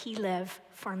does he live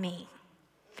for me?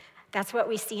 That's what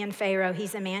we see in Pharaoh.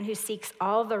 He's a man who seeks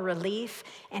all the relief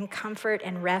and comfort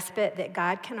and respite that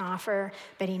God can offer,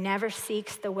 but he never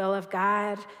seeks the will of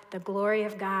God, the glory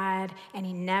of God, and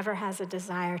he never has a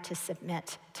desire to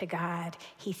submit to God.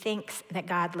 He thinks that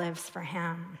God lives for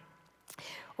him.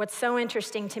 What's so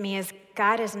interesting to me is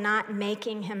God is not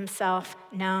making himself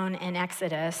known in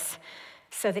Exodus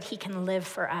so that he can live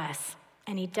for us.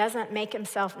 And he doesn't make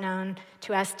himself known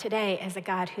to us today as a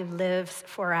God who lives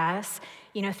for us.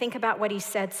 You know, think about what he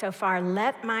said so far.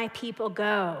 Let my people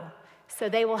go so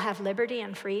they will have liberty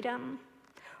and freedom,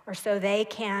 or so they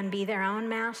can be their own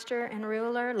master and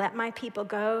ruler. Let my people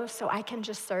go so I can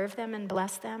just serve them and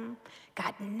bless them.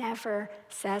 God never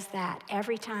says that.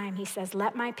 Every time he says,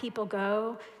 let my people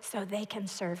go so they can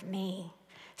serve me,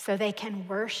 so they can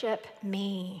worship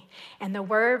me. And the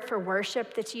word for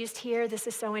worship that's used here, this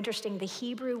is so interesting. The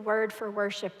Hebrew word for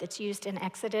worship that's used in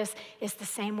Exodus is the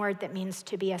same word that means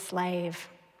to be a slave.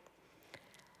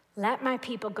 Let my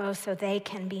people go so they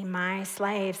can be my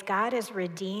slaves. God is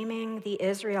redeeming the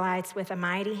Israelites with a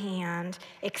mighty hand,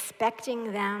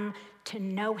 expecting them to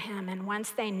know him. And once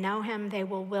they know him, they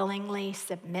will willingly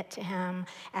submit to him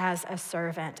as a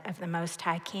servant of the Most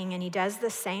High King. And he does the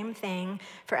same thing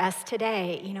for us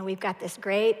today. You know, we've got this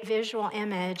great visual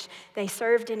image. They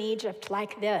served in Egypt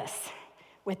like this,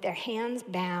 with their hands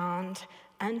bound,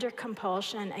 under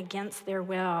compulsion, against their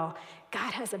will.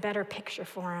 God has a better picture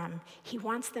for them. He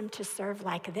wants them to serve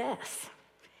like this.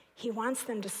 He wants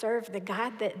them to serve the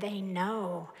God that they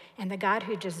know and the God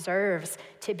who deserves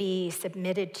to be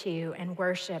submitted to and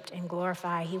worshiped and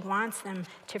glorified. He wants them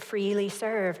to freely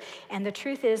serve. And the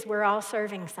truth is, we're all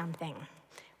serving something.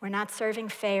 We're not serving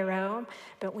Pharaoh,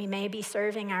 but we may be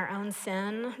serving our own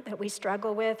sin that we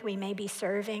struggle with. We may be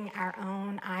serving our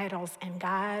own idols, and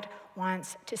God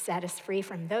wants to set us free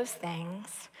from those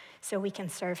things so we can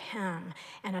serve him.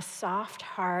 And a soft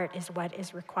heart is what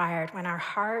is required. When our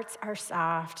hearts are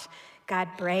soft, God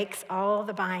breaks all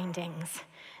the bindings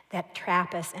that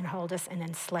trap us and hold us and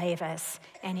enslave us,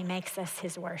 and he makes us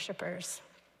his worshipers.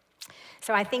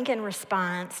 So I think in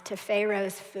response to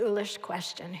Pharaoh's foolish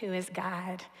question, who is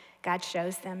God? God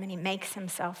shows them and he makes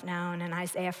himself known. In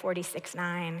Isaiah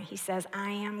 46:9, he says,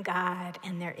 I am God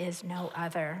and there is no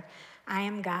other. I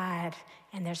am God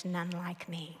and there's none like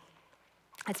me.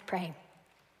 Let's pray.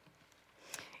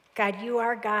 God, you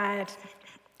are God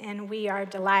and we are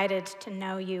delighted to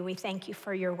know you. We thank you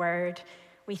for your word.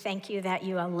 We thank you that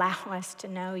you allow us to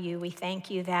know you. We thank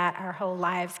you that our whole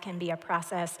lives can be a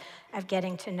process of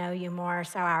getting to know you more.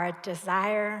 So our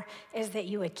desire is that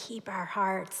you would keep our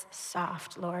hearts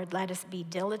soft, Lord. Let us be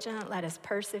diligent. Let us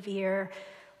persevere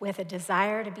with a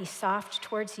desire to be soft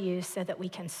towards you so that we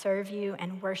can serve you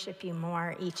and worship you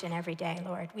more each and every day,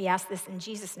 Lord. We ask this in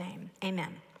Jesus' name.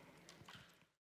 Amen.